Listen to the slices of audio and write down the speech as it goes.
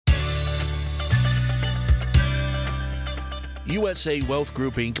USA Wealth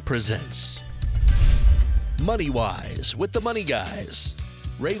Group Inc. presents MoneyWise with the Money Guys.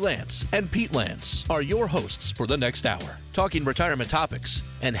 Ray Lance and Pete Lance are your hosts for the next hour, talking retirement topics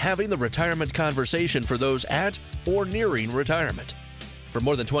and having the retirement conversation for those at or nearing retirement. For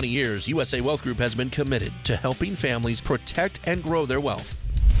more than 20 years, USA Wealth Group has been committed to helping families protect and grow their wealth.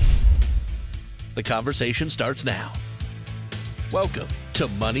 The conversation starts now. Welcome to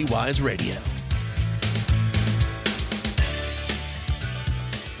MoneyWise Radio.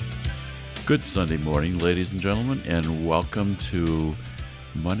 Good Sunday morning, ladies and gentlemen, and welcome to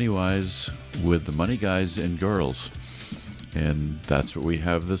MoneyWise with the Money Guys and Girls. And that's what we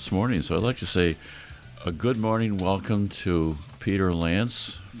have this morning. So I'd like to say a good morning welcome to Peter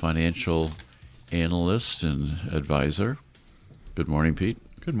Lance, financial analyst and advisor. Good morning, Pete.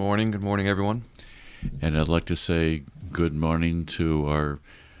 Good morning, everyone. And I'd like to say good morning to our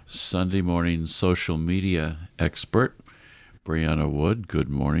Sunday morning social media expert, Brianna Wood. Good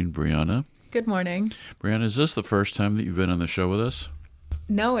morning, Brianna. Good morning. Brianna, is this the first time that you've been on the show with us?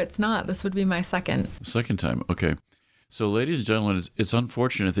 No, it's not. This would be my second. Second time. Okay. So, ladies and gentlemen, it's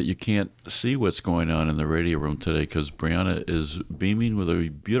unfortunate that you can't see what's going on in the radio room today because Brianna is beaming with a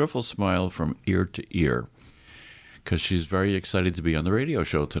beautiful smile from ear to ear because she's very excited to be on the radio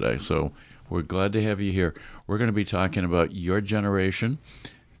show today. So we're glad to have you here. We're going to be talking about your generation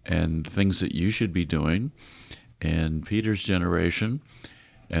and things that you should be doing and Peter's generation.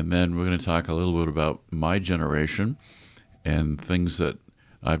 And then we're going to talk a little bit about my generation and things that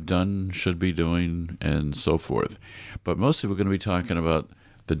I've done, should be doing, and so forth. But mostly we're going to be talking about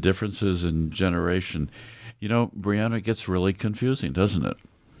the differences in generation. You know, Brianna, it gets really confusing, doesn't it?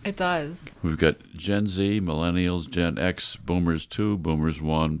 It does. We've got Gen Z, Millennials, Gen X, Boomers 2, Boomers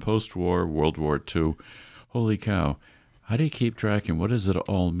 1, Post-War, World War II. Holy cow. How do you keep track and what does it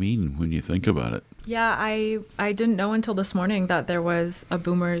all mean when you think about it? Yeah, I didn't know until this morning that there was a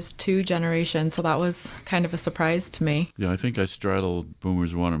Boomers 2 generation, so that was kind of a surprise to me. Yeah, I think I straddled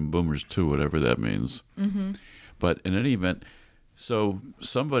Boomers 1 and Boomers 2, whatever that means. Mm-hmm. But in any event, so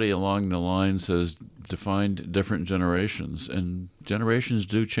somebody along the lines has defined different generations, and generations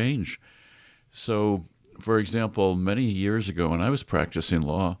do change. So, for example, many years ago when I was practicing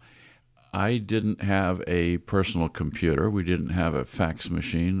law, I didn't have a personal computer. We didn't have a fax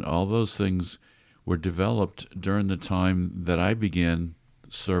machine. All those things were developed during the time that I began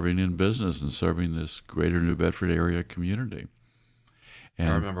serving in business and serving this greater New Bedford area community. And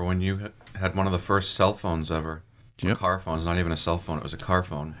I remember when you had one of the first cell phones ever. Yep. Car phones, not even a cell phone. It was a car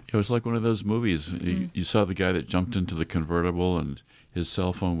phone. It was like one of those movies. Mm-hmm. You saw the guy that jumped into the convertible and his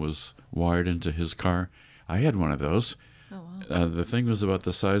cell phone was wired into his car. I had one of those. Oh, wow. The thing was about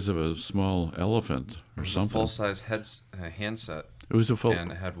the size of a small elephant or something. A full-size handset. It was a full...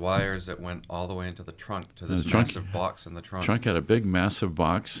 And it had wires that went all the way into the trunk, to this massive box in the trunk. The trunk had a big, massive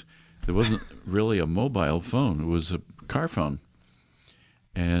box. It wasn't really a mobile phone. It was a car phone.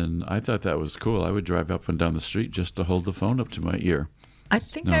 And I thought that was cool. I would drive up and down the street just to hold the phone up to my ear. I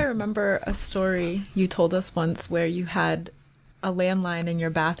think I remember a story you told us once where you had a landline in your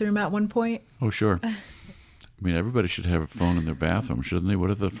bathroom at one point. Oh, sure. I mean, everybody should have a phone in their bathroom, shouldn't they?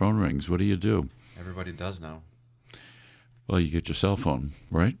 What if the phone rings? What do you do? Everybody does now. Well, you get your cell phone,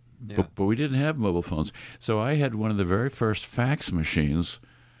 right? Yeah. But we didn't have mobile phones. So I had one of the very first fax machines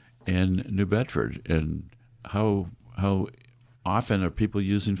in New Bedford. And how often are people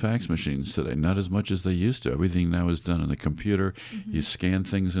using fax machines today? Not as much as they used to. Everything now is done in the computer. Mm-hmm. You scan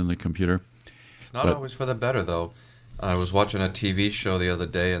things in the computer. It's not always for the better, though. I was watching a TV show the other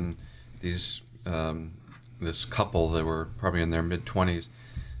day, and this couple, they were probably in their mid-20s,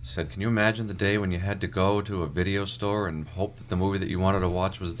 said, can you imagine the day when you had to go to a video store and hope that the movie that you wanted to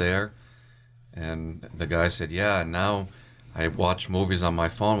watch was there? And the guy said, yeah, and now I watch movies on my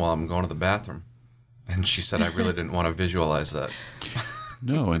phone while I'm going to the bathroom. And she said, I really didn't want to visualize that.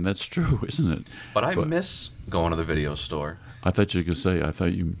 No, and that's true, isn't it? But I miss going to the video store. I thought you could say, I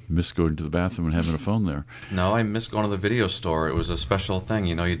thought you missed going to the bathroom and having a phone there. No, I miss going to the video store. It was a special thing.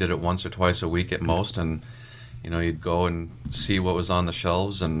 You know, you did it once or twice a week at most, and you know, you'd go and see what was on the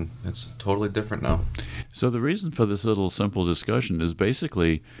shelves, and it's totally different now. So the reason for this little simple discussion is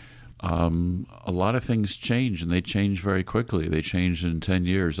basically a lot of things change, and they change very quickly. They changed in 10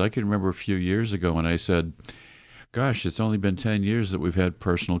 years. I can remember a few years ago when I said, gosh, it's only been 10 years that we've had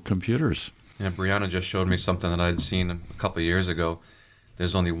personal computers. Yeah, Brianna just showed me something that I'd seen a couple of years ago.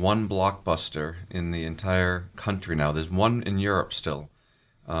 There's only one Blockbuster in the entire country now. There's one in Europe still,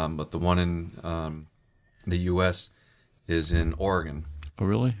 but the one in the U.S. is in Oregon. Oh,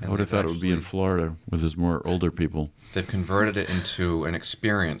 really? I would have thought it would be in Florida with his more older people. They've converted it into an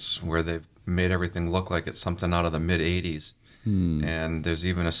experience where they've made everything look like it's something out of the mid-'80s. And there's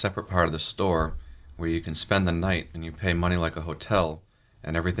even a separate part of the store where you can spend the night and you pay money like a hotel,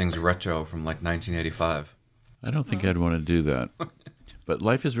 and everything's retro from like 1985. I don't think I'd want to do that. But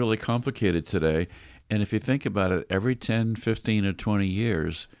life is really complicated today. And if you think about it, every 10, 15, or 20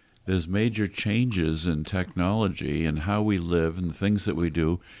 years, there's major changes in technology and how we live and the things that we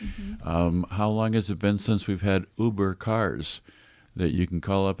do. How long has it been since we've had Uber cars that you can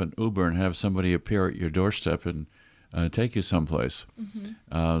call up an Uber and have somebody appear at your doorstep and take you someplace?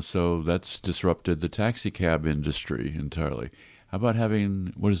 So that's disrupted the taxi cab industry entirely. How about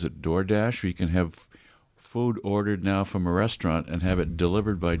having, DoorDash? Where you can have food ordered now from a restaurant and have it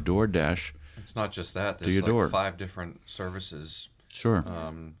delivered by DoorDash. It's not just that. To There's your like door. 5 different services. Sure.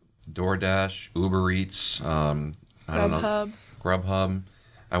 DoorDash, Uber Eats, I don't know, Grubhub.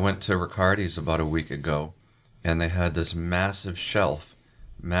 I went to Riccardi's about a week ago, and they had this massive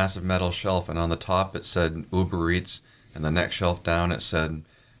metal shelf, and on the top it said Uber Eats, and the next shelf down it said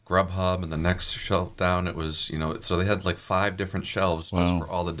Grubhub, and the next shelf down it was, so they had like 5 different shelves just for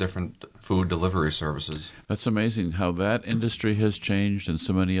all the different food delivery services. That's amazing how that industry has changed and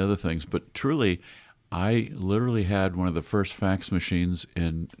so many other things. But truly, I literally had one of the first fax machines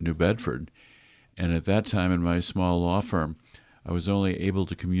in New Bedford. And at that time in my small law firm, I was only able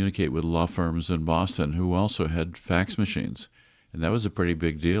to communicate with law firms in Boston who also had fax machines. And that was a pretty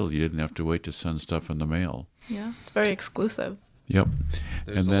big deal. You didn't have to wait to send stuff in the mail. Yeah, it's very exclusive. Yep.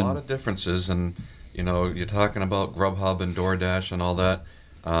 There's a lot of differences, and you're talking about Grubhub and DoorDash and all that.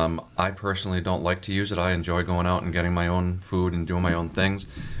 I personally don't like to use it. I enjoy going out and getting my own food and doing my own things,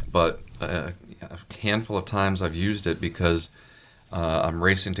 but a handful of times I've used it because I'm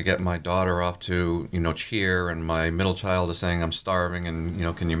racing to get my daughter off to cheer, and my middle child is saying I'm starving,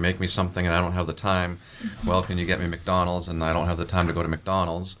 and can you make me something, and I don't have the time. Well, can you get me McDonald's, and I don't have the time to go to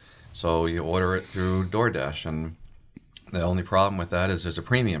McDonald's, so you order it through DoorDash. And the only problem with that is there's a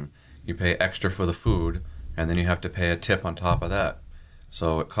premium. You pay extra for the food, and then you have to pay a tip on top of that.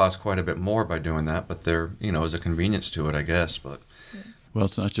 So it costs quite a bit more by doing that, but there, is a convenience to it, I guess. But well,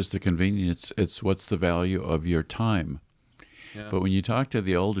 it's not just the convenience, it's what's the value of your time. Yeah. But when you talk to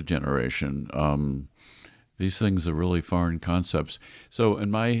the older generation, these things are really foreign concepts. So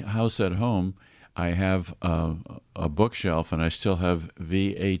in my house at home, I have a bookshelf, and I still have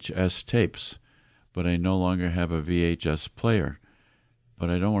VHS tapes, but I no longer have a VHS player. But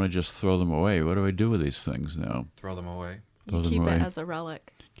I don't want to just throw them away. What do I do with these things now? throw them away. You keep it as a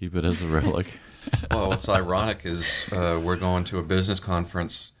relic. Keep it as a relic. Well, what's ironic is we're going to a business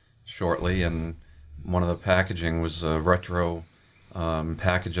conference shortly, and one of the packaging was a retro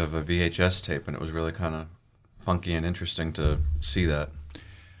package of a VHS tape, and it was really kind of funky and interesting to see that.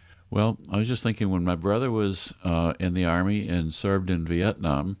 Well, I was just thinking when my brother was in the Army and served in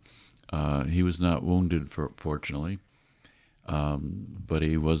Vietnam, he was not wounded, fortunately, but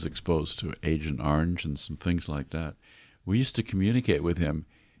he was exposed to Agent Orange and some things like that. We used to communicate with him.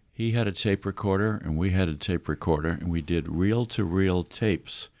 He had a tape recorder, and we had a tape recorder, and we did reel-to-reel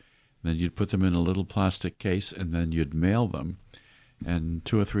tapes. Then you'd put them in a little plastic case, and then you'd mail them. And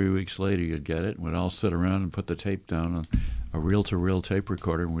 2 or 3 weeks later, you'd get it, and we'd all sit around and put the tape down on a reel-to-reel tape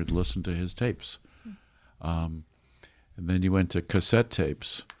recorder, and we'd listen to his tapes. And then you went to cassette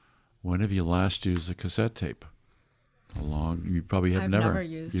tapes. When have you last used a cassette tape? You probably have I've never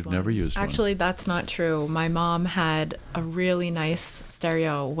used You've one. never used one. Actually, that's not true. My mom had a really nice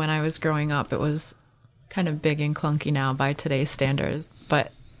stereo when I was growing up. It was kind of big and clunky now by today's standards,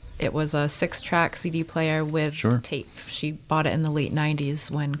 but it was a 6-track CD player with tape. She bought it in the late 90s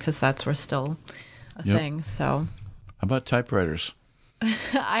when cassettes were still a thing. So, how about typewriters?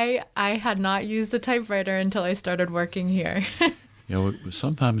 I had not used a typewriter until I started working here.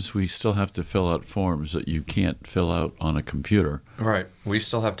 Sometimes we still have to fill out forms that you can't fill out on a computer. Right. We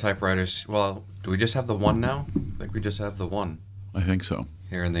still have typewriters. Well, do we just have the one now? I think we just have the one. I think so.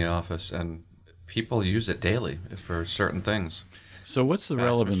 Here in the office, and people use it daily for certain things. So what's the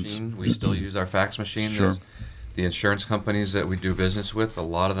relevance? Machine, we still use our fax machine. Sure. The insurance companies that we do business with, a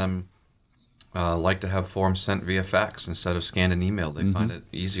lot of them like to have forms sent via fax instead of scanned and emailed. They find it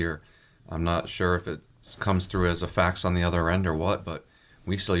easier. I'm not sure if it comes through as a fax on the other end or what, but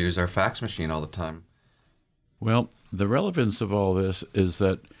we still use our fax machine all the time. Well, the relevance of all this is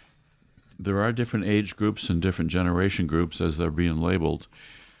that there are different age groups and different generation groups as they're being labeled.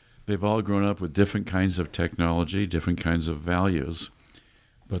 They've all grown up with different kinds of technology, different kinds of values,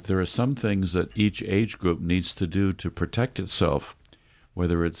 but there are some things that each age group needs to do to protect itself,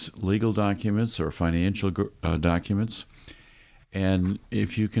 whether it's legal documents or financial documents. And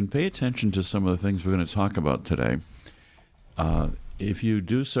if you can pay attention to some of the things we're going to talk about today, if you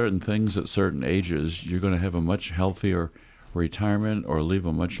do certain things at certain ages, you're going to have a much healthier retirement or leave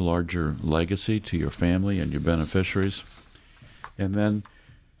a much larger legacy to your family and your beneficiaries. And then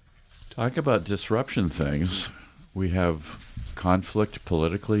talk about disruption things. We have conflict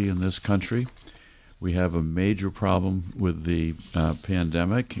politically in this country. We have a major problem with the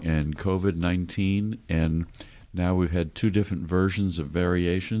pandemic and COVID-19, and now we've had 2 different versions of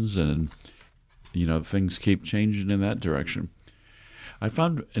variations, and things keep changing in that direction. I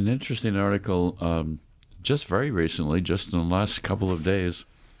found an interesting article just very recently, just in the last couple of days.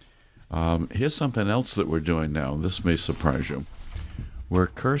 Here's something else that we're doing now. This may surprise you. We're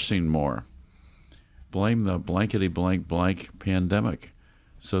cursing more. Blame the blankety-blank pandemic.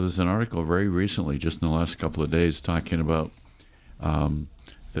 So there's an article very recently, just in the last couple of days, talking about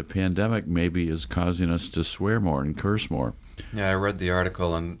the pandemic maybe is causing us to swear more and curse more. Yeah, I read the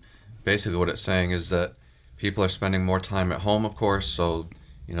article, and basically what it's saying is that people are spending more time at home, of course, so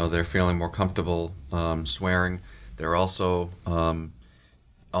they're feeling more comfortable swearing. They're also on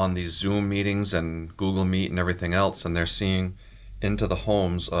these Zoom meetings and Google Meet and everything else, and they're seeing into the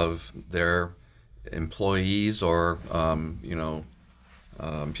homes of their employees or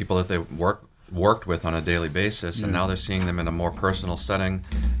people that they worked with on a daily basis, and now they're seeing them in a more personal setting,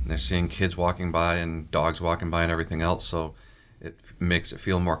 and they're seeing kids walking by and dogs walking by and everything else, so it makes it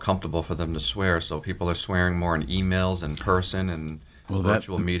feel more comfortable for them to swear. So people are swearing more in emails, in person, and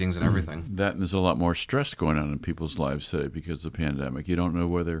virtual meetings and everything. There's a lot more stress going on in people's lives today because of the pandemic. You don't know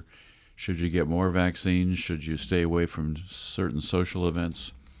whether should you get more vaccines, should you stay away from certain social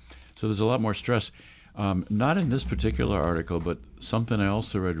events. So there's a lot more stress. Not in this particular article, but something I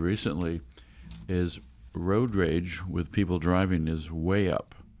also read recently is road rage with people driving is way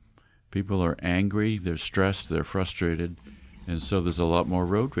up. People are angry, they're stressed, they're frustrated, and so there's a lot more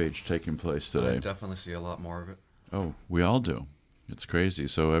road rage taking place today. I definitely see a lot more of it. Oh, we all do. It's crazy.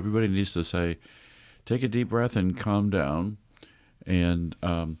 So everybody needs to take a deep breath and calm down. And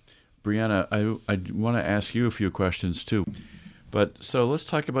Brianna, I want to ask you a few questions too. But so let's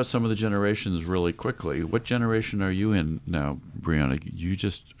talk about some of the generations really quickly. What generation are you in now, Brianna? You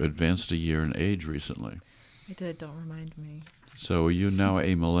just advanced a year in age recently. I did. Don't remind me. So are you now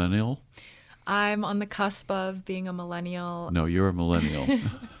a millennial? I'm on the cusp of being a millennial. No, you're a millennial.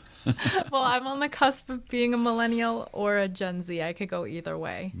 Well, I'm on the cusp of being a millennial or a Gen Z. I could go either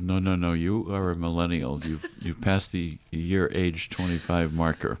way. No. You are a millennial. You've passed the year age 25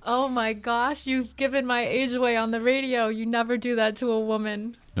 marker. Oh my gosh, you've given my age away on the radio. You never do that to a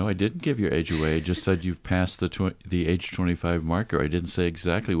woman. No, I didn't give your age away. I just said you've passed the age 25 marker. I didn't say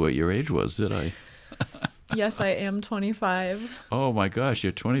exactly what your age was, did I? Yes, I am 25. Oh my gosh,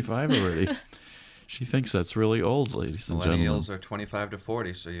 you're 25 already. She thinks that's really old, ladies and gentlemen. Millennials are 25 to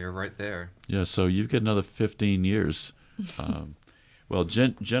 40, so you're right there. Yeah, so you get another 15 years. Well,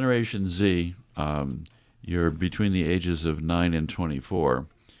 Generation Z, you're between the ages of 9 and 24,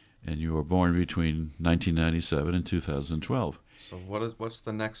 and you were born between 1997 and 2012. So what's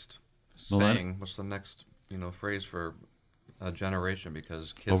the next saying? What's the next phrase for a generation?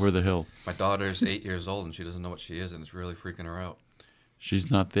 Because kids, over the hill. My daughter's 8 years old, and she doesn't know what she is, and it's really freaking her out. She's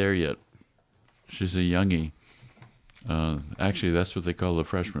not there yet. She's a youngie. Actually, that's what they call the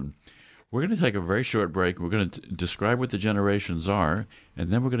freshman. We're going to take a very short break. We're going to describe what the generations are,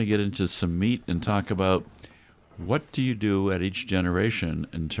 and then we're going to get into some meat and talk about what do you do at each generation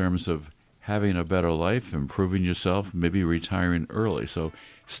in terms of having a better life, improving yourself, maybe retiring early. So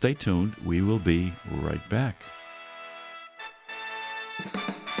stay tuned. We will be right back.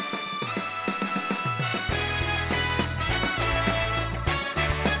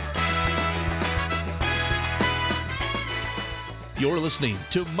 You're listening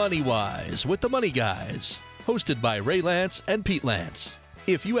to Money Wise with the Money Guys, hosted by Ray Lance and Pete Lance.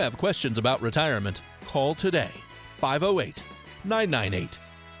 If you have questions about retirement, call today,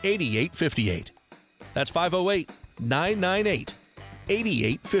 508-998-8858. That's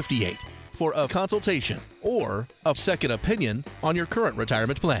 508-998-8858 for a consultation or a second opinion on your current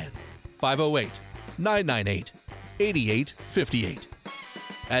retirement plan. 508-998-8858.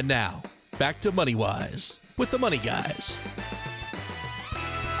 And now, back to Money Wise with the Money Guys.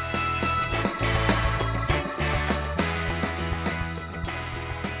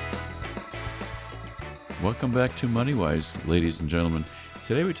 Welcome back to MoneyWise, ladies and gentlemen.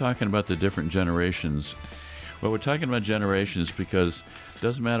 Today we're talking about the different generations. Well, we're talking about generations because it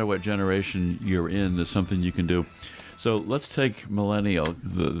doesn't matter what generation you're in, there's something you can do. So let's take millennial,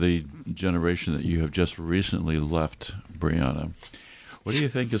 the generation that you have just recently left, Brianna. What do you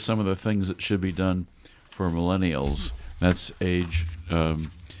think is some of the things that should be done for millennials? That's age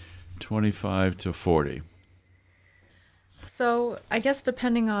 25 to 40. So I guess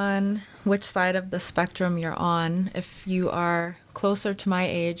depending on which side of the spectrum you're on, if you are closer to my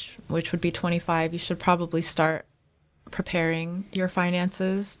age, which would be 25, you should probably start preparing your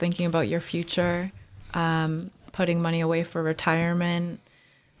finances, thinking about your future, putting money away for retirement,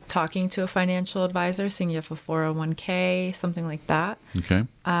 talking to a financial advisor, seeing you have a 401k, something like that. Okay.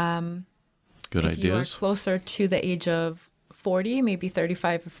 Good If you are ideas. closer to the age of 40, maybe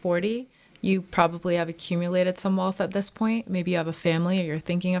 35 or 40, you probably have accumulated some wealth at this point. Maybe you have a family or you're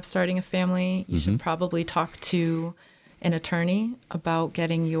thinking of starting a family. You should probably talk to an attorney about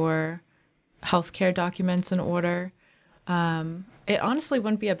getting your healthcare documents in order. It honestly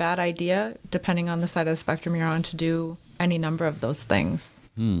wouldn't be a bad idea, depending on the side of the spectrum you're on, to do any number of those things.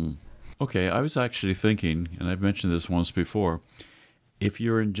 Okay, I was actually thinking, and I've mentioned this once before, if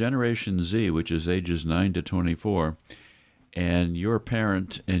you're in Generation Z, which is ages 9 to 24, and you're a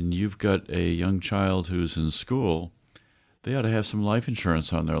parent and you've got a young child who's in school, they ought to have some life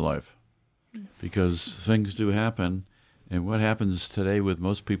insurance on their life, because things do happen. And what happens today with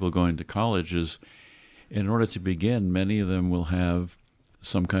most people going to college is, in order to begin, many of them will have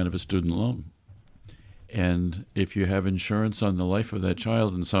some kind of a student loan. And if you have insurance on the life of that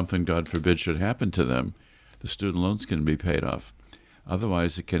child and something, God forbid, should happen to them, the student loans can be paid off.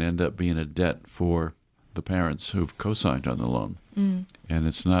 Otherwise, it can end up being a debt for the parents who've co-signed on the loan, and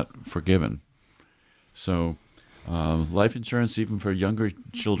it's not forgiven. So life insurance, even for younger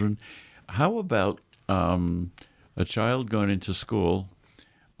children. How about a child going into school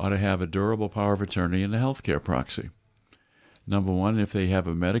ought to have a durable power of attorney and a healthcare proxy. Number one, if they have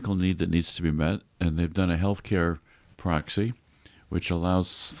a medical need that needs to be met, and they've done a healthcare proxy, which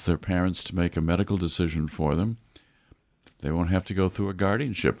allows their parents to make a medical decision for them, they won't have to go through a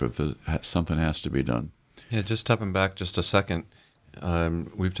guardianship if something has to be done. Yeah, just stepping back just a second.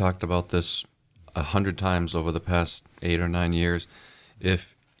 We've talked about this 100 times over the past 8 or 9 years.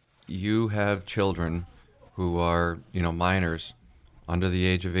 If you have children who are, minors under the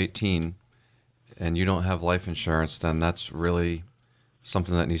age of 18, and you don't have life insurance, then that's really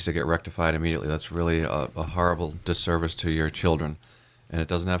something that needs to get rectified immediately. That's really a horrible disservice to your children. And it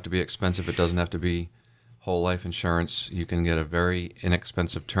doesn't have to be expensive. It doesn't have to be whole life insurance. You can get a very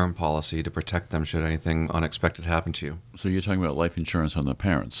inexpensive term policy to protect them should anything unexpected happen to you. So you're talking about life insurance on the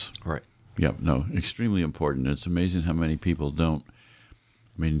parents. Right. Yeah, no, extremely important. It's amazing how many people don't.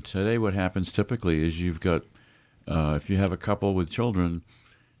 I mean, today what happens typically is you've got, if you have a couple with children,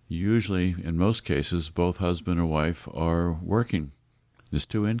 usually, in most cases, both husband or wife are working. There's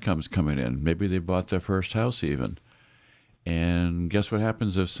two incomes coming in. Maybe they bought their first house even. And guess what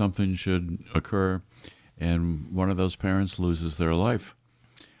happens if something should occur and one of those parents loses their life?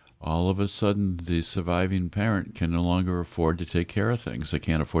 All of a sudden, the surviving parent can no longer afford to take care of things. They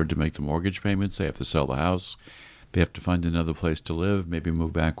can't afford to make the mortgage payments. They have to sell the house. They have to find another place to live, maybe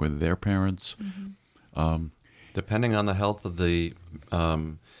move back with their parents. Depending on the health of the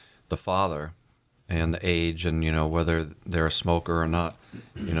father and the age and, whether they're a smoker or not,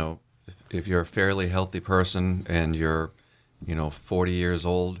 if you're a fairly healthy person and you're, 40 years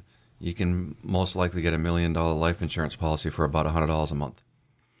old, you can most likely get $1 million life insurance policy for about $100 a month.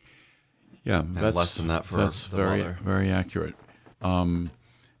 Yeah, And that's less than that for that's the very, mother. very accurate.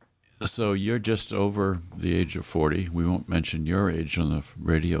 So you're just over the age of 40. We won't mention your age on the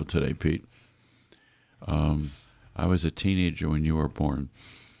radio today, Pete. I was a teenager when you were born.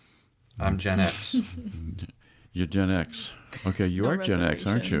 I'm Gen X. You're Gen X. Okay, you No are Gen X,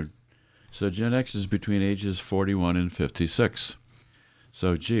 aren't you? reservations. So Gen X is between ages 41 and 56.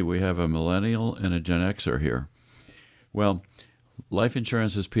 So, we have a millennial and a Gen Xer here. Well, life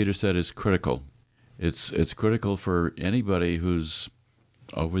insurance, as Peter said, is critical. It's critical for anybody who's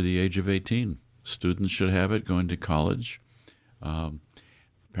over the age of 18. Students should have it going to college.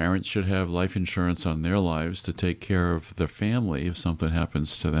 Parents should have life insurance on their lives to take care of their family if something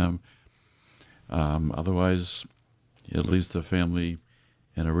happens to them. Otherwise, it leaves the family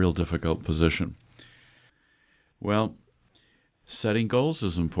in a real difficult position. Well, setting goals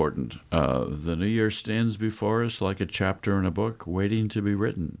is important. The new year stands before us like a chapter in a book waiting to be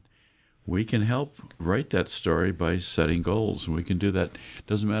written. We can help write that story by setting goals. We can do that.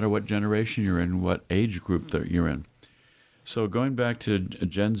 Doesn't matter what generation you're in, what age group that you're in. So going back to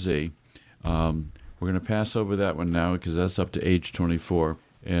Gen Z, we're going to pass over that one now because that's up to age 24.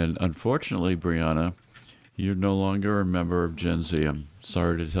 And unfortunately, Brianna, you're no longer a member of Gen Z. I'm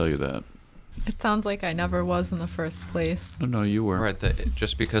sorry to tell you that. It sounds like I never was in the first place. Oh, no, you were. Right.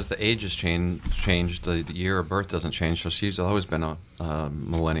 Just because the age has changed, the year of birth doesn't change. So she's always been a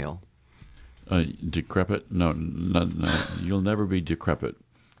millennial. Decrepit? No, you'll never be decrepit.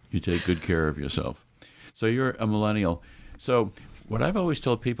 You take good care of yourself. So you're a millennial. So what I've always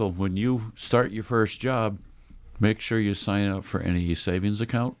told people, when you start your first job, make sure you sign up for any savings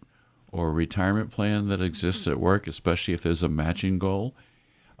account or retirement plan that exists at work, especially if there's a matching goal.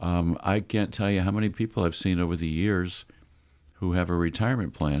 I can't tell you how many people I've seen over the years who have a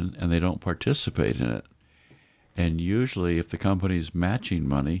retirement plan and they don't participate in it. And usually if the company's matching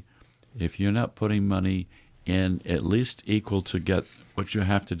money, if you're not putting money in at least equal to get what you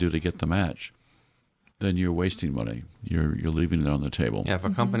have to do to get the match, then you're wasting money. You're leaving it on the table. Yeah, if a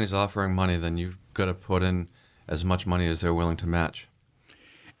company's offering money, then you've got to put in as much money as they're willing to match.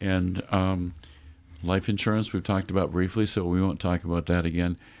 And life insurance we've talked about briefly, so we won't talk about that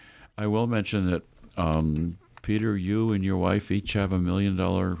again. I will mention that, Peter, you and your wife each have $1 million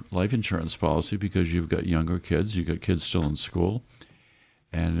life insurance policy because you've got younger kids. You've got kids still in school.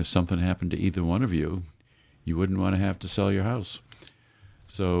 And if something happened to either one of you, you wouldn't want to have to sell your house.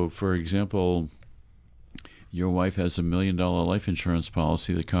 So, for example, your wife has $1 million life insurance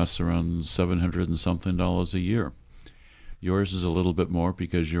policy that costs around $700 and something a year. Yours is a little bit more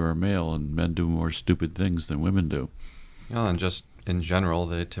because you're a male and men do more stupid things than women do. Well, and just in general,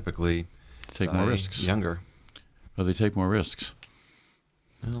 they typically take more risks. Younger. Well, they take more risks.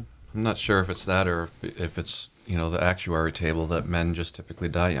 Well, I'm not sure if it's that or if it's, the actuary table that men just typically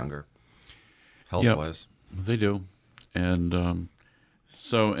die younger, health-wise. Yep, they do. And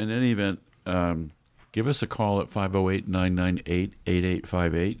so in any event, give us a call at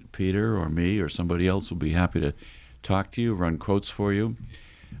 508-998-8858. Peter or me or somebody else will be happy to talk to you, run quotes for you.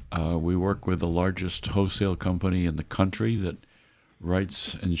 We work with the largest wholesale company in the country that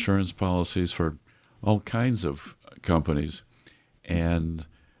writes insurance policies for all kinds of companies. And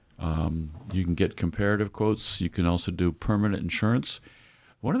you can get comparative quotes. You can also do permanent insurance.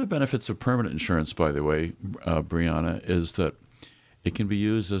 One of the benefits of permanent insurance, by the way, Brianna, is that it can be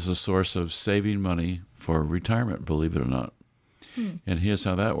used as a source of saving money for retirement, believe it or not. And here's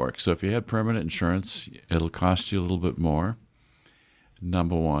how that works. So if you had permanent insurance, it'll cost you a little bit more,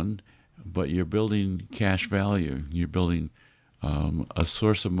 number one, but you're building cash value. You're building a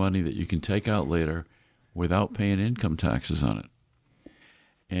source of money that you can take out later without paying income taxes on it.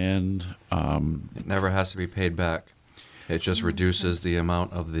 And it never has to be paid back. It just reduces the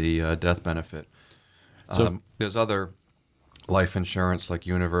amount of the death benefit. So there's other life insurance like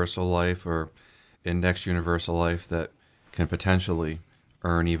universal life or index universal life that can potentially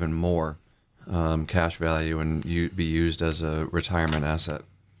earn even more cash value and be used as a retirement asset.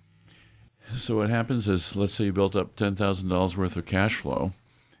 So what happens is, let's say you built up $10,000 worth of cash flow,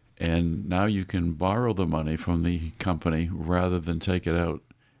 and now you can borrow the money from the company rather than take it out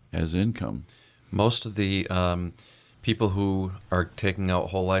as income. Most of the people who are taking out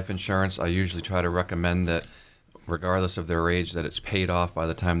whole life insurance, I usually try to recommend that regardless of their age, that it's paid off by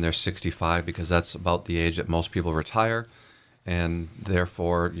the time they're 65, because that's about the age that most people retire, and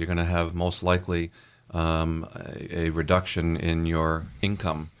therefore you're going to have most likely a reduction in your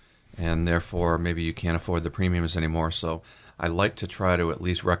income, and therefore maybe you can't afford the premiums anymore. So I like to try to at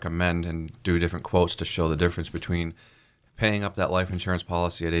least recommend and do different quotes to show the difference between paying up that life insurance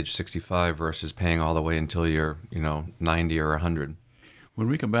policy at age 65 versus paying all the way until you're 90 or 100. When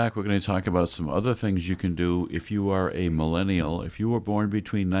we come back, we're going to talk about some other things you can do if you are a millennial. If you were born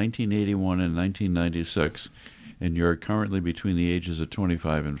between 1981 and 1996, and you're currently between the ages of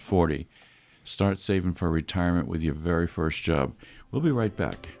 25 and 40, start saving for retirement with your very first job. We'll be right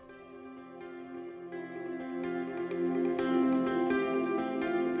back.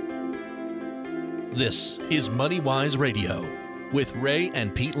 This is MoneyWise Radio with Ray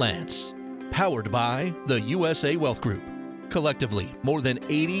and Pete Lance, powered by the USA Wealth Group. Collectively, more than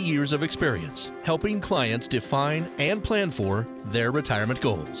 80 years of experience helping clients define and plan for their retirement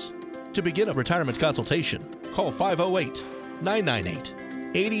goals. To begin a retirement consultation, call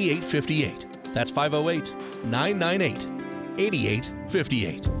 508-998-8858. That's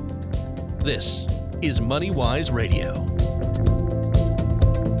 508-998-8858. This is MoneyWise Radio.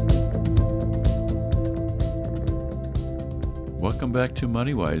 Welcome back to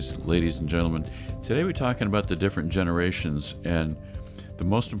MoneyWise, ladies and gentlemen. Today we're talking about the different generations, and the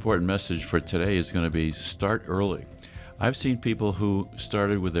most important message for today is going to be start early. I've seen people who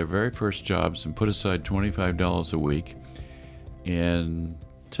started with their very first jobs and put aside $25 a week, and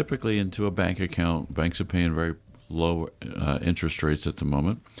typically into a bank account. Banks are paying very low interest rates at the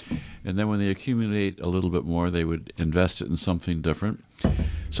moment. And then when they accumulate a little bit more, they would invest it in something different.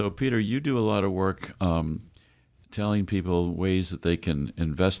 So, Peter, you do a lot of work telling people ways that they can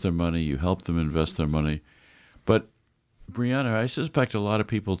invest their money. You help them invest their money. But, Brianna, I suspect a lot of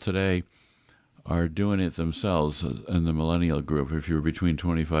people today are doing it themselves in the millennial group. If you're between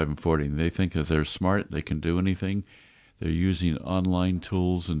 25 and 40, they think that they're smart, they can do anything. they're using online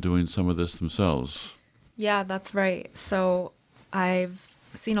tools and doing some of this themselves. Yeah, that's right. So I've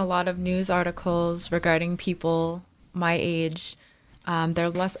seen a lot of news articles regarding people my age. They're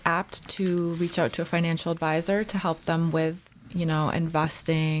less apt to reach out to a financial advisor to help them with,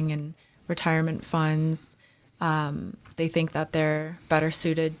 investing and retirement funds. They think that they're better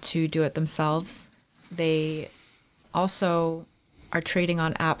suited to do it themselves. They also are trading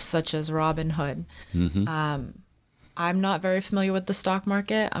on apps such as Robinhood. I'm not very familiar with the stock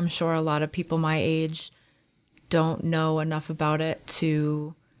market. I'm sure a lot of people my age don't know enough about it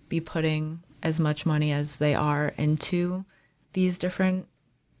to be putting as much money as they are into these different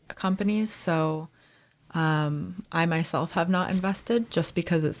companies. So I myself have not invested just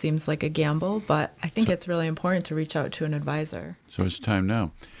because it seems like a gamble, but I think it's really important to reach out to an advisor. So it's time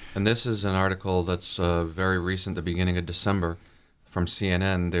now. And this is an article that's very recent, the beginning of December, from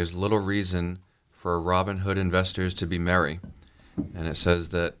CNN. There's little reason for Robinhood investors to be merry. And it says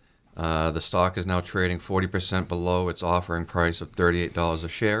that the stock is now trading 40% below its offering price of $38 a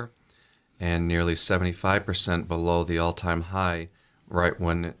share and nearly 75% below the all-time high right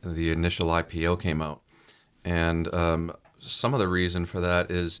when the initial IPO came out. And some of the reason for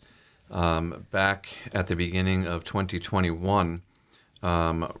that is back at the beginning of 2021,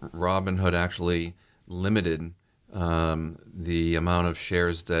 Robinhood actually limited the amount of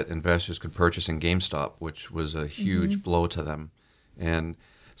shares that investors could purchase in GameStop, which was a huge blow to them. And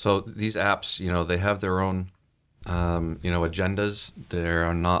so these apps, they have their own, agendas.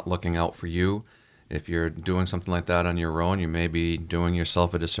 They're not looking out for you. If you're doing something like that on your own, you may be doing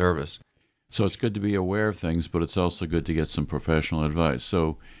yourself a disservice. So it's good to be aware of things, but it's also good to get some professional advice.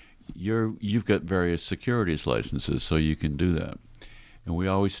 So you've got various securities licenses, so you can do that. And we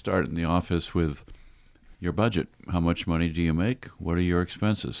always start in the office with your budget. How much money do you make? What are your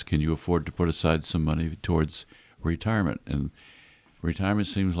expenses? Can you afford to put aside some money towards retirement? And retirement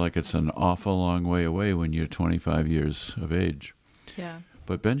seems like it's an awful long way away when you're 25 years of age. Yeah.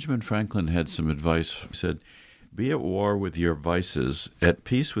 But Benjamin Franklin had some advice. He said, "Be at war with your vices, at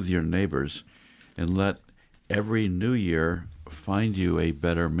peace with your neighbors, and let every new year find you a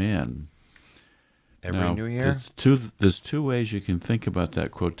better man." Every new year? There's two ways you can think about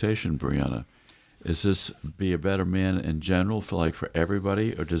that quotation, Brianna. Is this be a better man in general, for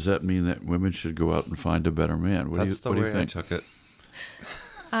everybody, or does that mean that women should go out and find a better man? That's the way I think? took it.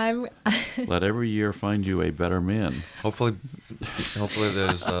 Let every year find you a better man. Hopefully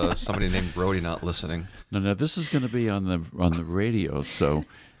there's somebody named Brody not listening. Now this is going to be on the radio, so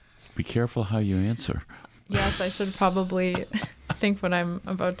be careful how you answer. Yes, I should probably think what I'm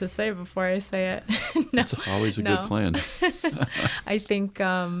about to say before I say it. No, it's always a good plan. I think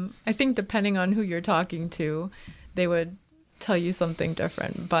depending on who you're talking to, they would tell you something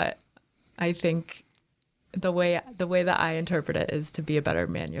different. But I think the way that I interpret it is to be a better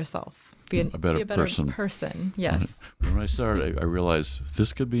man yourself. Be a better person. Yes. When I started, I realized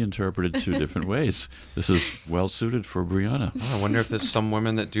this could be interpreted two different ways. This is well suited for Brianna. Oh, I wonder if there's some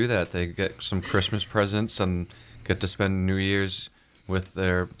women that do that. They get some Christmas presents and get to spend New Year's with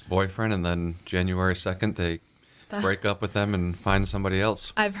their boyfriend, and then January 2nd they break up with them and find somebody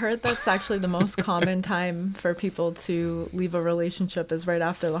else. I've heard that's actually the most common time for people to leave a relationship is right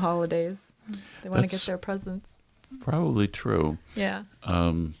after the holidays. They want to get their presents. Probably true. Yeah.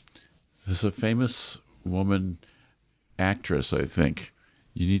 There's a famous woman actress, I think.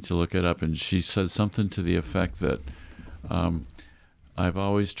 You need to look it up. And she said something to the effect that I've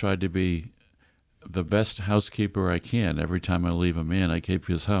always tried to be the best housekeeper I can. Every time I leave a man, I keep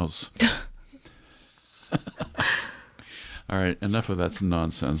his house. All right, enough of that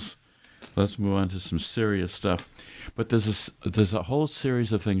nonsense. Let's move on to some serious stuff. But there's a whole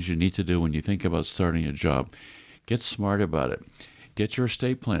series of things you need to do when you think about starting a job. Get smart about it. Get your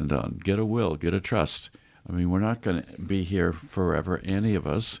estate plan done. Get a will. Get a trust. I mean, we're not going to be here forever, any of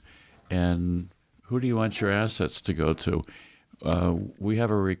us. And who do you want your assets to go to? We have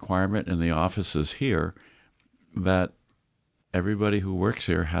a requirement in the offices here that everybody who works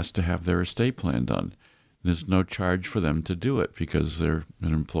here has to have their estate plan done. There's no charge for them to do it because they're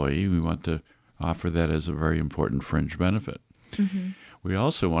an employee. We want to offer that as a very important fringe benefit. Mm-hmm. We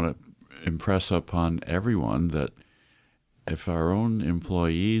also want to impress upon everyone that if our own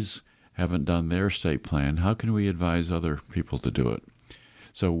employees haven't done their estate plan, how can we advise other people to do it?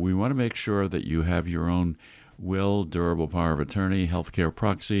 So we want to make sure that you have your own will, durable power of attorney, healthcare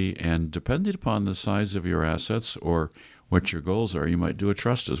proxy, and depending upon the size of your assets or what your goals are, you might do a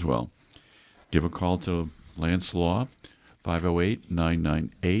trust as well. Give a call to Lance Law,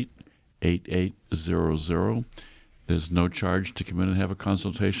 508-998-8800. There's no charge to come in and have a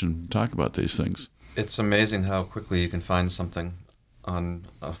consultation and talk about these things. It's amazing how quickly you can find something on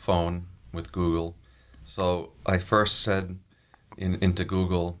a phone with Google. So I first said into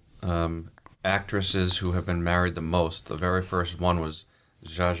Google actresses who have been married the most. The very first one was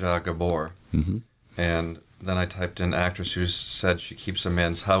Zsa Zsa Gabor. Mm-hmm. And then I typed in actress who said she keeps a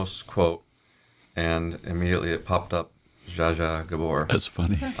man's house, quote, and immediately it popped up Zsa Zsa Gabor. That's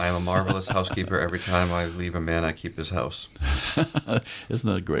funny. I am a marvelous housekeeper. Every time I leave a man, I keep his house. Isn't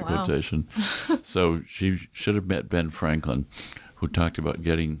that a great Wow. quotation? So she should have met Ben Franklin, who talked about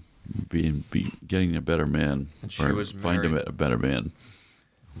getting a better man, And she or was finding married. a better man.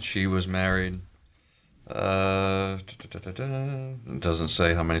 She was married. It doesn't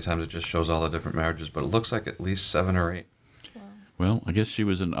say how many times. It just shows all the different marriages, but it looks like at least 7 or 8. Well, I guess she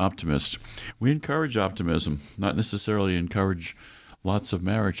was an optimist. We encourage optimism, not necessarily encourage lots of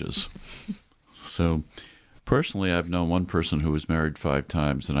marriages. So, personally, I've known one person who was married 5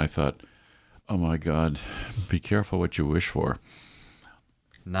 times, and I thought, oh my God, be careful what you wish for.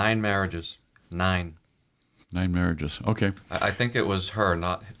 9 marriages. 9. 9 marriages. Okay. I think it was her,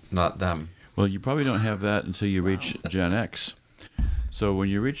 not them. Well, you probably don't have that until you reach Gen X. So when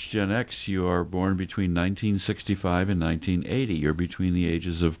you reach Gen X, you are born between 1965 and 1980. You're between the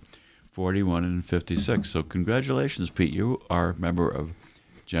ages of 41 and 56. So congratulations, Pete. You are a member of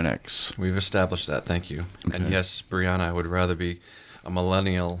Gen X. We've established that. Thank you. And Okay. yes, Brianna, I would rather be a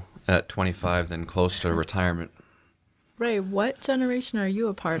millennial at 25 than close to retirement. Ray, what generation are you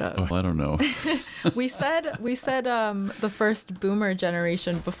a part of? Oh, I don't know. We said the first boomer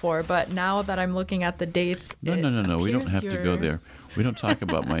generation before, but now that I'm looking at the dates, No. We don't have to go there. We don't talk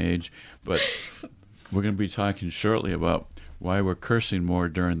about my age, but we're going to be talking shortly about why we're cursing more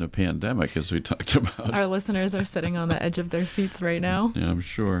during the pandemic, as we talked about. Our listeners are sitting on the edge of their seats right now. Yeah, I'm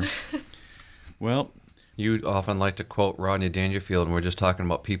sure. Well, You often like to quote Rodney Dangerfield, and we're just talking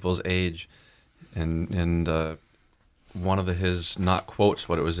about people's age. And one of his, not quotes,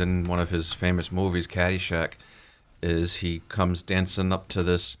 but it was in one of his famous movies, Caddyshack, is he comes dancing up to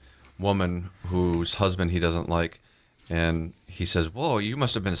this woman whose husband he doesn't like, and he says, "Whoa, you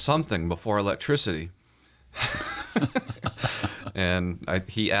must have been something before electricity." And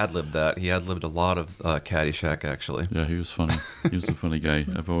he ad-libbed that. He ad-libbed a lot of Caddyshack, actually. yeah, he was funny. He was a funny guy.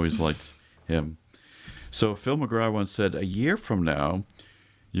 I've always liked him. So Phil McGraw once said, a year from now,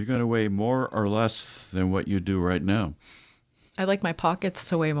 you're going to weigh more or less than what you do right now. I like my pockets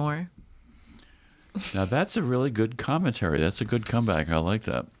to weigh more. Now, that's a really good commentary. That's a good comeback. I like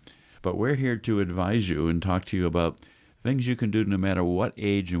that. But we're here to advise you and talk to you about things you can do no matter what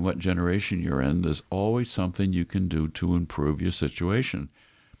age and what generation you're in. There's always something you can do to improve your situation.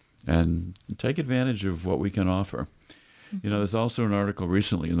 And take advantage of what we can offer. You know, there's also an article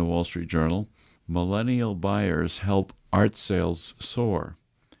recently in the Wall Street Journal, Millennial Buyers Help Art Sales Soar.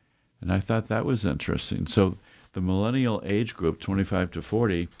 And I thought that was interesting. So the millennial age group, 25 to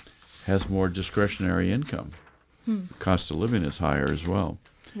 40, has more discretionary income. Cost of living is higher as well.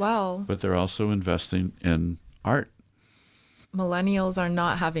 Well, But they're also investing in art. millennials are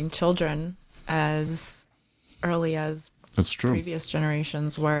not having children as early as That's true. previous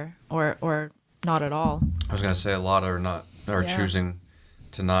generations were, or not at all. I was going to say a lot are Yeah. choosing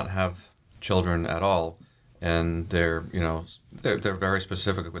to not have children at all, and they're very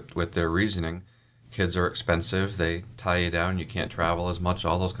specific with their reasoning. Kids are expensive; they tie you down. You can't travel as much.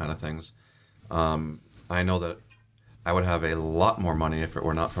 All those kind of things. I know that I would have a lot more money if it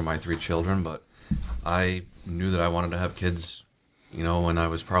were not for my 3 children, but I knew that I wanted to have kids, when I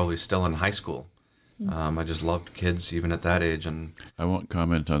was probably still in high school. I just loved kids even at that age, and I won't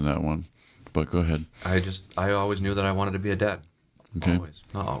comment on that one, but go ahead. I always knew that I wanted to be a dad. Okay. Always.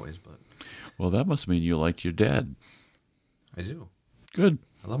 Not always, but Well, that must mean you liked your dad. I do. Good.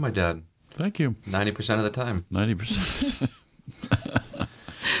 I love my dad. Thank you. 90% of the time. 90%.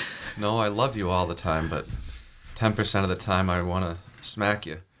 No, I love you all the time, but 10% of the time I want to smack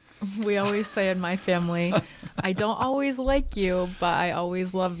you. We always say in my family, I don't always like you, but I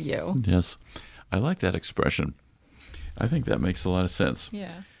always love you. Yes. I like that expression. I think that makes a lot of sense.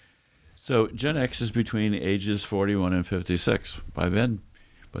 Yeah. So Gen X is between ages 41 and 56. By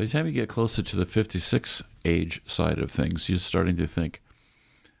the time you get closer to the 56 age side of things, you're starting to think,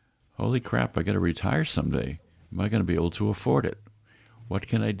 holy crap, I got to retire someday. Am I going to be able to afford it? What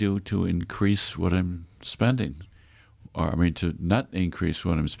can I do to increase what I'm spending? To not increase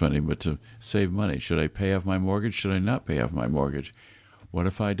what I'm spending, but to save money. Should I pay off my mortgage? Should I not pay off my mortgage? What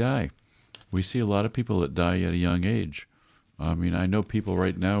if I die? We see a lot of people that die at a young age. I know people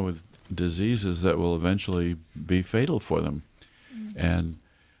right now with diseases that will eventually be fatal for them. And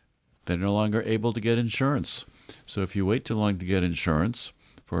they're no longer able to get insurance. So if you wait too long to get insurance,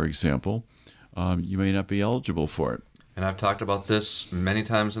 for example, you may not be eligible for it. And I've talked about this many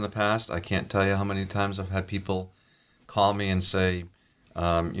times in the past. I can't tell you how many times I've had people call me and say,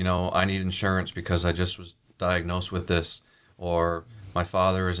 I need insurance because I just was diagnosed with this, or my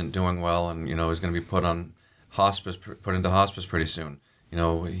father isn't doing well and, is going to be put into hospice pretty soon.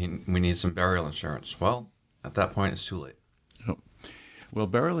 We need some burial insurance. Well, at that point, it's too late. Yep. Well,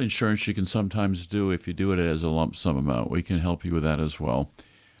 burial insurance you can sometimes do if you do it as a lump sum amount. We can help you with that as well.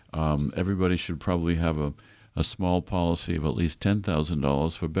 Everybody should probably have a small policy of at least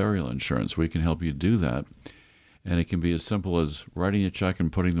 $10,000 for burial insurance. We can help you do that. And it can be as simple as writing a check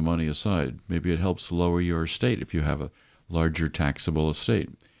and putting the money aside. Maybe it helps lower your estate if you have a larger taxable estate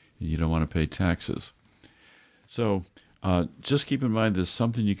and you don't want to pay taxes. So just keep in mind there's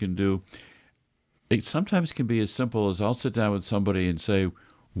something you can do. It sometimes can be as simple as I'll sit down with somebody and say,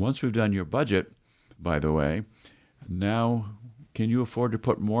 once we've done your budget, by the way, now can you afford to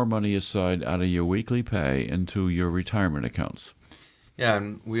put more money aside out of your weekly pay into your retirement accounts? Yeah,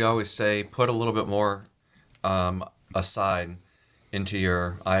 and we always say put a little bit more aside into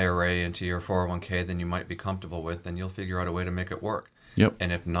your IRA, into your 401k than you might be comfortable with, and you'll figure out a way to make it work. Yep.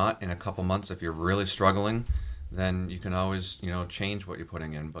 And if not, in a couple months, if you're really struggling, then you can always, change what you're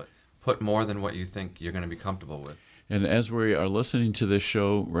putting in, but put more than what you think you're going to be comfortable with. And as we are listening to this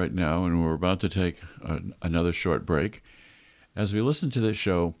show right now, and we're about to take another short break, as we listen to this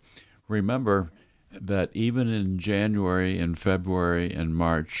show, remember that even in January and February and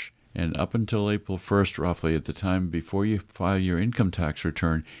March, and up until April 1st, roughly, at the time before you file your income tax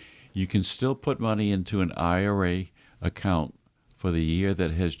return, you can still put money into an IRA account for the year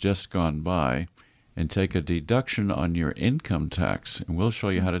that has just gone by and take a deduction on your income tax. And we'll show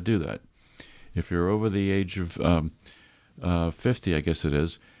you how to do that. If you're over the age of 50, I guess it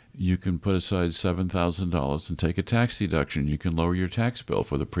is, you can put aside $7,000 and take a tax deduction. You can lower your tax bill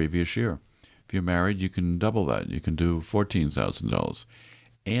for the previous year. If you're married, you can double that. You can do $14,000.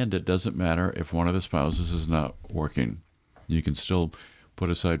 And it doesn't matter if one of the spouses is not working. You can still put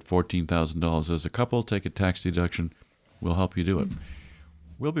aside $14,000 as a couple, take a tax deduction. We'll help you do it.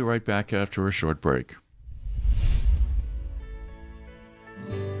 We'll be right back after a short break.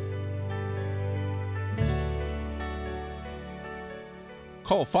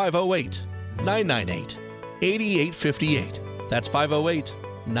 Call 508-998-8858. That's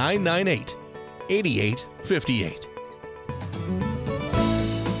 508-998-8858.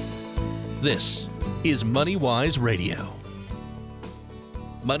 This is MoneyWise Radio.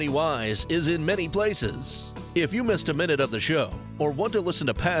 MoneyWise is in many places. If you missed a minute of the show or want to listen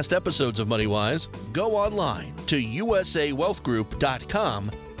to past episodes of MoneyWise, go online to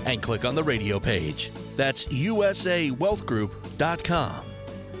usawealthgroup.com and click on the radio page. That's usawealthgroup.com.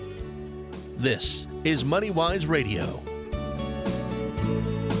 This is MoneyWise Radio.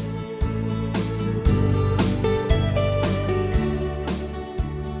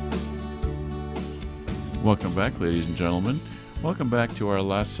 Welcome back, ladies and gentlemen. Welcome back to our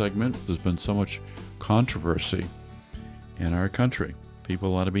last segment. There's been so much controversy in our country.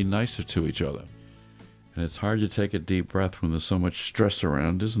 People ought to be nicer to each other. And it's hard to take a deep breath when there's so much stress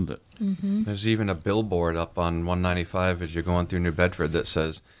around, isn't it? Mm-hmm. There's even a billboard up on 195 as you're going through New Bedford that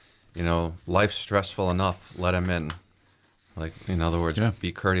says, life's stressful enough, let him in. Like, in other words,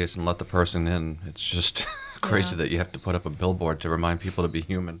 Be courteous and let the person in. It's just crazy that you have to put up a billboard to remind people to be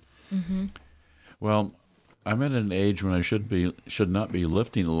human. Mm-hmm. Well, I'm at an age when I should not be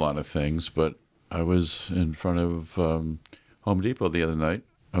lifting a lot of things, but I was in front of Home Depot the other night.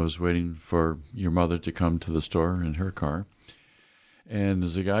 I was waiting for your mother to come to the store in her car, and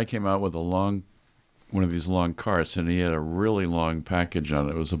there's a guy came out with one of these long carts, and he had a really long package on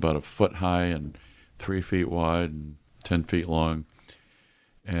it. It was about a foot high and 3 feet wide and 10 feet long.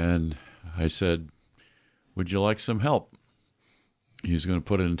 And I said, "Would you like some help?" He's going to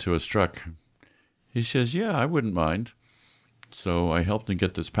put it into his truck. He says, "Yeah, I wouldn't mind." So I helped him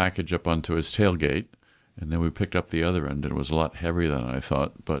get this package up onto his tailgate, and then we picked up the other end, and it was a lot heavier than I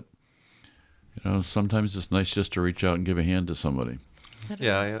thought. But, sometimes it's nice just to reach out and give a hand to somebody.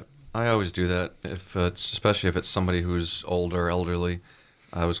 Yeah, I always do that, especially if it's somebody who's older, elderly.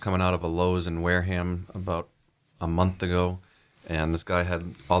 I was coming out of a Lowe's in Wareham about a month ago, and this guy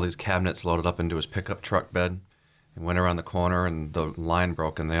had all these cabinets loaded up into his pickup truck bed. And went around the corner, and the line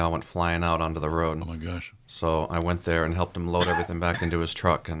broke, and they all went flying out onto the road. Oh, my gosh. So I went there and helped him load everything back into his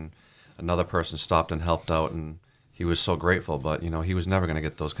truck, and another person stopped and helped out, and he was so grateful. But, he was never going to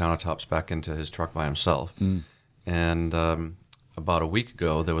get those countertops back into his truck by himself. Mm. And about a week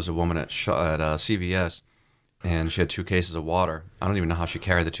ago, there was a woman at CVS, and she had 2 cases of water. I don't even know how she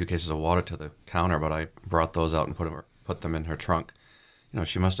carried the 2 cases of water to the counter, but I brought those out and put them in her trunk.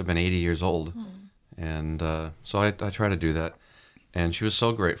 she must have been 80 years old. And so I try to do that. And she was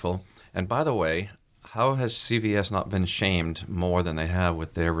so grateful. And by the way, how has CVS not been shamed more than they have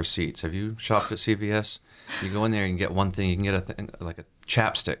with their receipts? Have you shopped at CVS? You go in there and get one thing. You can get a thing, like a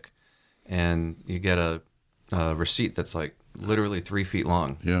chapstick, and you get a receipt that's like literally 3 feet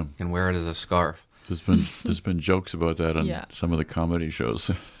long. Yeah. You can wear it as a scarf. There's been jokes about that on some of the comedy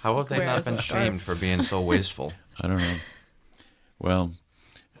shows. How have they Wear not as a been scarf. shamed for being so wasteful? I don't know. Well,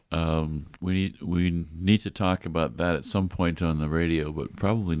 we need to talk about that at some point on the radio, but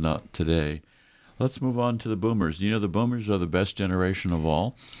probably not today. Let's move on to the boomers. The boomers are the best generation of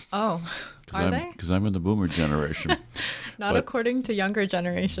all. Oh, are they? Because I'm in the boomer generation. Not but- according to younger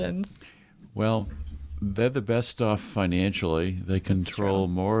generations. Well, they're the best off financially. They control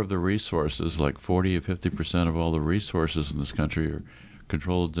more of the resources, like 40 or 50% of all the resources in this country are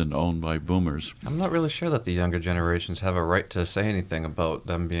controlled and owned by boomers. I'm not really sure that the younger generations have a right to say anything about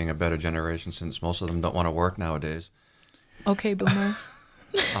them being a better generation, since most of them don't want to work nowadays. Okay, boomer.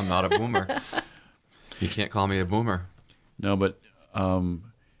 I'm not a boomer. You can't call me a boomer. No, but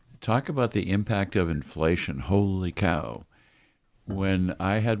talk about the impact of inflation. Holy cow. When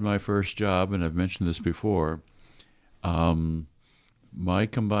I had my first job, and I've mentioned this before, my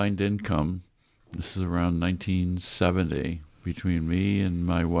combined income, this is around 1970, between me and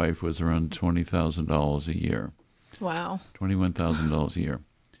my wife was around $20,000 a year. Wow. $21,000 a year.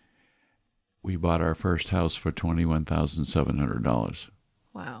 We bought our first house for $21,700.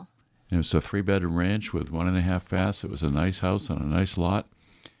 Wow. And it was a 3-bedroom ranch with 1.5 baths. It was a nice house on a nice lot.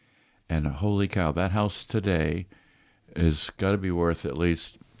 And holy cow, that house today is got to be worth at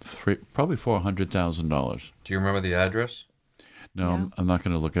least probably $400,000. Do you remember the address? No, Yeah. I'm not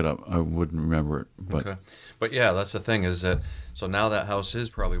going to look it up. I wouldn't remember it. But Okay. But yeah, that's the thing is that, so now that house is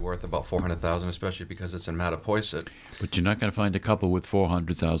probably worth about $400,000, especially because it's in Mattapoisett. but you're not going to find a couple with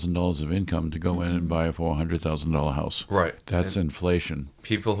 $400,000 of income to go in and buy a $400,000 house. Right. That's inflation.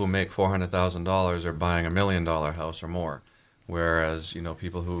 People who make $400,000 are buying $1 million house or more, whereas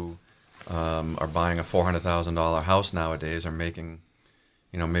people who are buying a $400,000 house nowadays are making,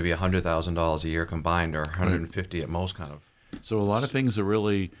 maybe $100,000 a year combined, or $150 at most, kind of. So a lot of things are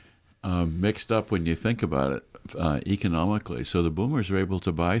really mixed up when you think about it economically. So the boomers are able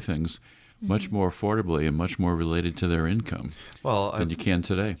to buy things much more affordably and much more related to their income Well, than you can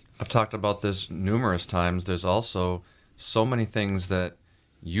today. I've talked about this numerous times. There's also so many things that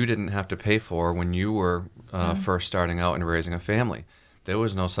you didn't have to pay for when you were first starting out and raising a family. There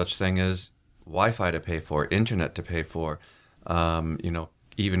was no such thing as Wi-Fi to pay for, internet to pay for.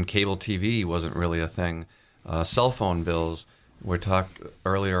 Even cable TV wasn't really a thing. Cell phone bills. We talked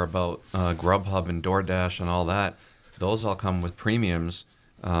earlier about Grubhub and DoorDash and all that. Those all come with premiums.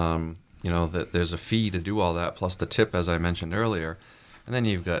 That there's a fee to do all that, plus the tip, as I mentioned earlier. And then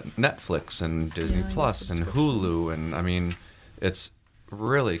you've got Netflix and Disney Plus and Hulu. And I mean, it's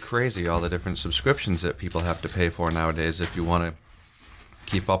really crazy all the different subscriptions that people have to pay for nowadays if you want to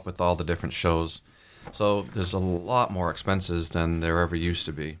keep up with all the different shows. So there's a lot more expenses than there ever used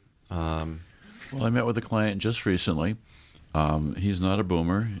to be. Well, I met with a client just recently. He's not a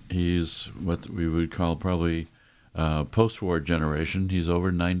boomer. He's what we would call probably post-war generation. He's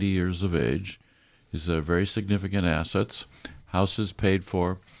over 90 years of age. He's very significant assets. House is paid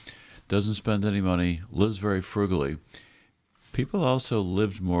for. Doesn't spend any money. Lives very frugally. People also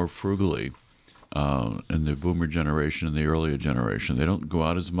lived more frugally in the boomer generation and the earlier generation. They don't go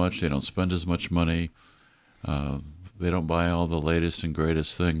out as much. They don't spend as much money. They don't buy all the latest and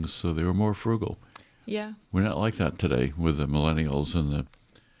greatest things, so they were more frugal. Yeah. We're not like that today with the millennials and the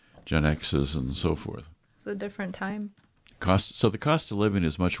Gen X's and so forth. It's a different time. So the cost of living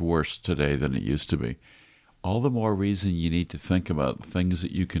is much worse today than it used to be. All the more reason you need to think about things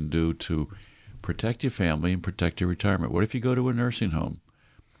that you can do to protect your family and protect your retirement. What if you go to a nursing home?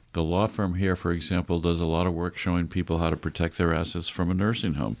 The law firm here, for example, does a lot of work showing people how to protect their assets from a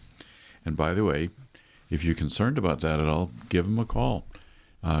nursing home. And by the way, if you're concerned about that at all, give them a call.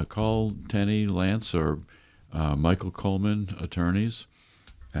 Call Tenny Lance or Michael Coleman, attorneys,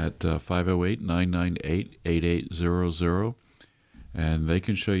 at 508-998-8800. And they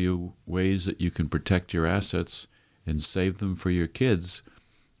can show you ways that you can protect your assets and save them for your kids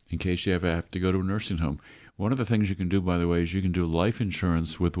in case you ever have to go to a nursing home. One of the things you can do, by the way, is you can do life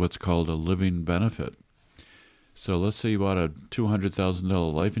insurance with what's called a living benefit. So let's say you bought a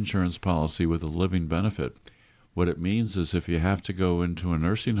 $200,000 life insurance policy with a living benefit. What it means is if you have to go into a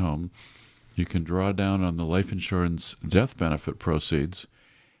nursing home, you can draw down on the life insurance death benefit proceeds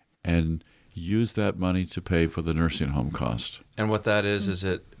and use that money to pay for the nursing home cost. And what that is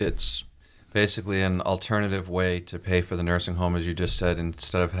it's basically an alternative way to pay for the nursing home, as you just said,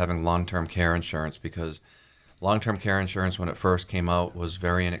 instead of having long-term care insurance, because long-term care insurance, when it first came out, was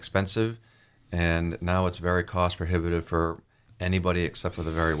very inexpensive, and now it's very cost prohibitive for anybody except for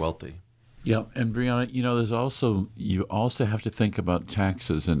the very wealthy. Yeah, and Brianna, you also have to think about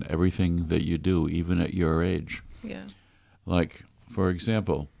taxes and everything that you do, even at your age. Yeah. Like, for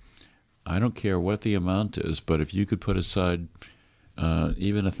example, I don't care what the amount is, but if you could put aside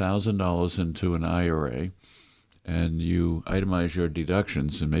even $1,000 into an IRA, and you itemize your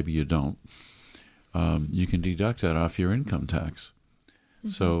deductions, and maybe you don't, you can deduct that off your income tax. Mm-hmm.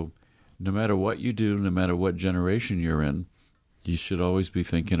 So no matter what you do, no matter what generation you're in, you should always be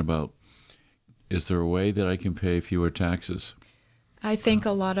thinking about, is there a way that I can pay fewer taxes? I think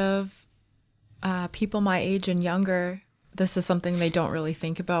a lot of people my age and younger, this is something they don't really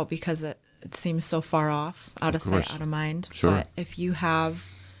think about because it seems so far off, out of sight, out of mind. Sure. But if you have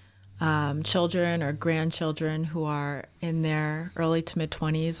children or grandchildren who are in their early to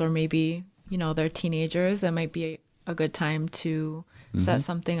mid-20s, or maybe, they're teenagers, it might be a good time to set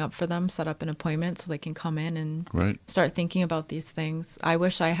something up for them, set up an appointment so they can come in and start thinking about these things. I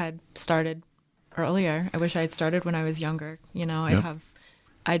wish I had started earlier. I wish I had started when I was younger.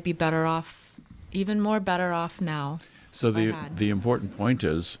 I'd be better off, even more better off now. So the important point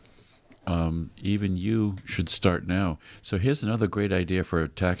is, even you should start now. So here's another great idea for a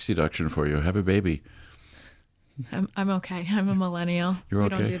tax deduction for you. Have a baby. I'm okay. I'm a millennial. You're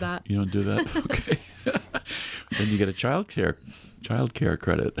okay? We don't do that. You don't do that? Okay. Then you get a child care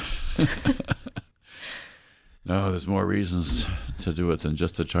credit. No, there's more reasons to do it than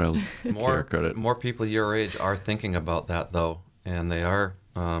just a child care credit. More people your age are thinking about that, though, and they are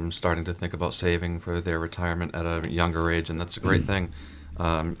starting to think about saving for their retirement at a younger age, and that's a great thing.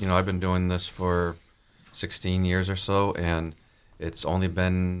 I've been doing this for 16 years or so, and it's only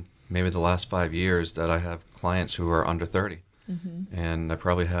been maybe the last 5 years that I have clients who are under 30. Mm-hmm. And I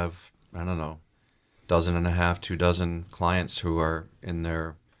probably have, I don't know, 2 dozen clients who are in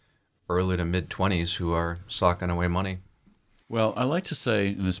their early to mid-20s who are socking away money. Well, I like to say,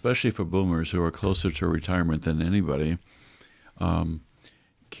 and especially for boomers who are closer to retirement than anybody,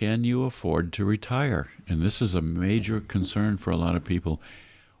 can you afford to retire? And this is a major concern for a lot of people.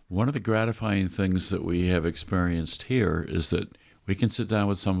 One of the gratifying things that we have experienced here is that we can sit down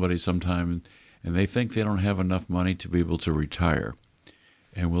with somebody sometime and they think they don't have enough money to be able to retire.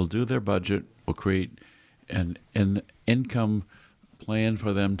 And we'll do their budget. We'll create an income plan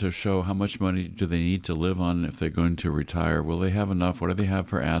for them to show how much money do they need to live on if they're going to retire. Will they have enough? What do they have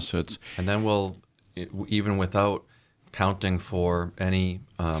for assets? And then we'll, even without counting for any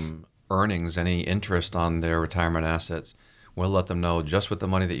earnings, any interest on their retirement assets, we'll let them know just with the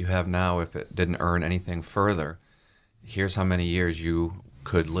money that you have now, if it didn't earn anything further, here's how many years you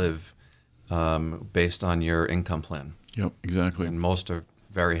could live based on your income plan. Yep, exactly. And most are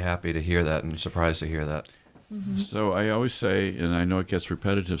very happy to hear that and surprised to hear that. Mm-hmm. So I always say, and I know it gets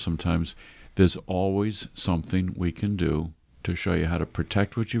repetitive sometimes, there's always something we can do to show you how to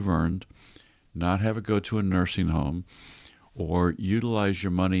protect what you've earned, not have it go to a nursing home, or utilize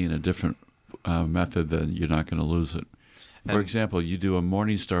your money in a different method that you're not going to lose it. For example, you do a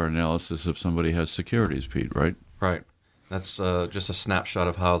Morningstar analysis if somebody has securities, Pete, right? Right. That's just a snapshot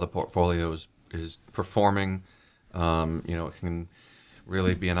of how the portfolio is performing. It can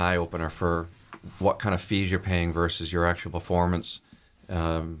really be an eye-opener for what kind of fees you're paying versus your actual performance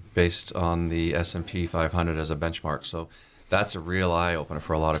based on the S&P 500 as a benchmark. So that's a real eye-opener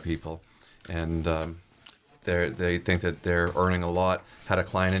for a lot of people. And they think that they're earning a lot. Had a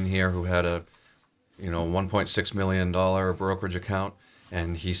client in here who had a $1.6 million brokerage account,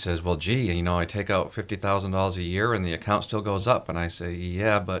 and he says, well, gee, I take out $50,000 a year and the account still goes up. And I say,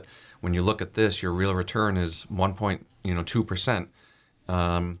 yeah, but when you look at this, your real return is 1.2%.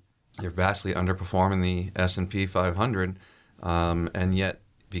 You're vastly underperforming the S&P 500, and yet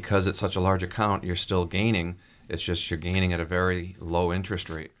because it's such a large account, you're still gaining. It's just you're gaining at a very low interest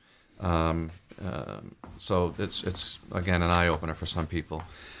rate. So it's again an eye opener for some people.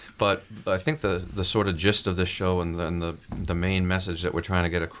 But I think the sort of gist of this show and the main message that we're trying to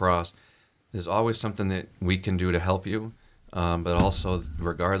get across, there's always something that we can do to help you, but also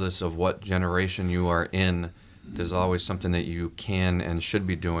regardless of what generation you are in, there's always something that you can and should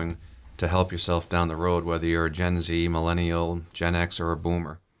be doing to help yourself down the road, whether you're a Gen Z, Millennial, Gen X, or a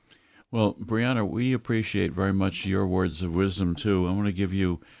Boomer. Well, Brianna, we appreciate very much your words of wisdom, too. I want to give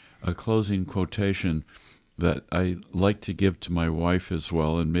you a closing quotation that I like to give to my wife as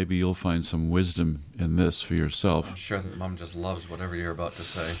well, and maybe you'll find some wisdom in this for yourself. I'm sure that Mom just loves whatever you're about to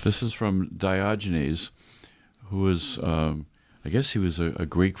say. This is from Diogenes, who was a I guess he was a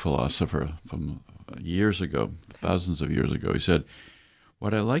Greek philosopher from years ago, thousands of years ago. He said,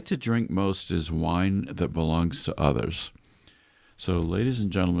 "What I like to drink most is wine that belongs to others." So, ladies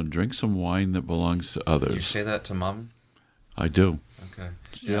and gentlemen, drink some wine that belongs to others. You say that to Mom? I do. Okay.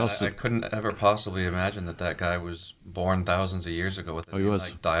 She Yeah, also- I couldn't ever possibly imagine that guy was born thousands of years ago with a Oh, he name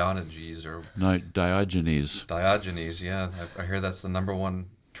was. like Diogenes or No, Diogenes. Diogenes. Yeah, I hear that's the number one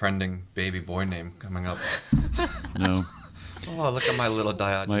trending baby boy name coming up. No. Oh, look at my little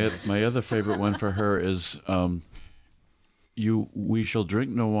Diogenes. My other favorite one for her is, we shall drink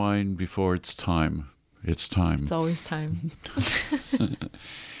no wine before it's time. It's time. It's always time.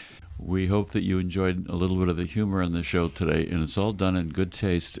 We hope that you enjoyed a little bit of the humor on the show today, and it's all done in good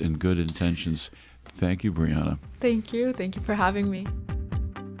taste and good intentions. Thank you, Brianna. Thank you. Thank you for having me.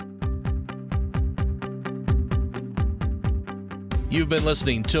 You've been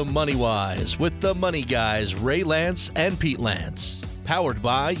listening to Money Wise with the Money Guys, Ray Lance and Pete Lance, powered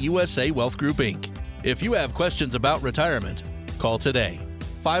by USA Wealth Group, Inc. If you have questions about retirement, call today,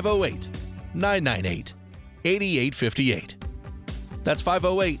 508-998-8858. That's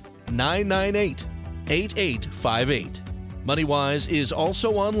 508-998-8858. MoneyWise is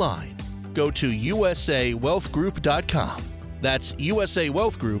also online. Go to usawealthgroup.com. That's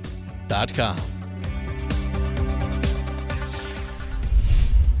usawealthgroup.com.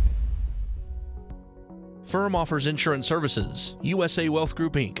 Firm offers insurance services. USA Wealth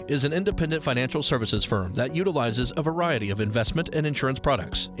Group, Inc. is an independent financial services firm that utilizes a variety of investment and insurance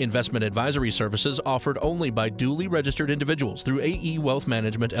products. Investment advisory services offered only by duly registered individuals through AE Wealth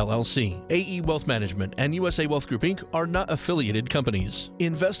Management, LLC. AE Wealth Management and USA Wealth Group, Inc. are not affiliated companies.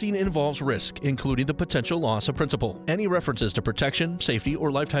 Investing involves risk, including the potential loss of principal. Any references to protection, safety, or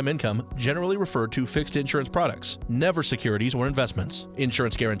lifetime income generally refer to fixed insurance products, never securities or investments.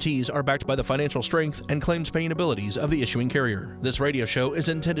 Insurance guarantees are backed by the financial strength and claims paying abilities of the issuing carrier. This radio show is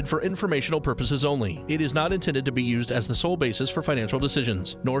intended for informational purposes only. It is not intended to be used as the sole basis for financial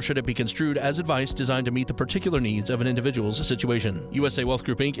decisions, nor should it be construed as advice designed to meet the particular needs of an individual's situation. USA Wealth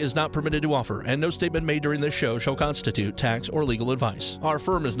Group, Inc. is not permitted to offer, and no statement made during this show shall constitute tax or legal advice. Our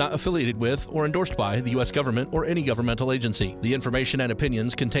firm is not affiliated with or endorsed by the U.S. government or any governmental agency. The information and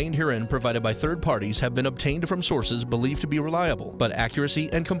opinions contained herein provided by third parties have been obtained from sources believed to be reliable, but accuracy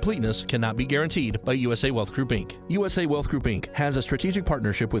and completeness cannot be guaranteed by USA Wealth Group, Inc. USA Wealth Group, Inc. has a strategic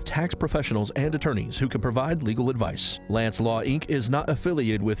partnership with tax professionals and attorneys who can provide legal advice. Lance Law, Inc. is not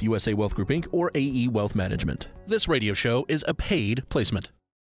affiliated with USA Wealth Group, Inc. or AE Wealth Management. This radio show is a paid placement.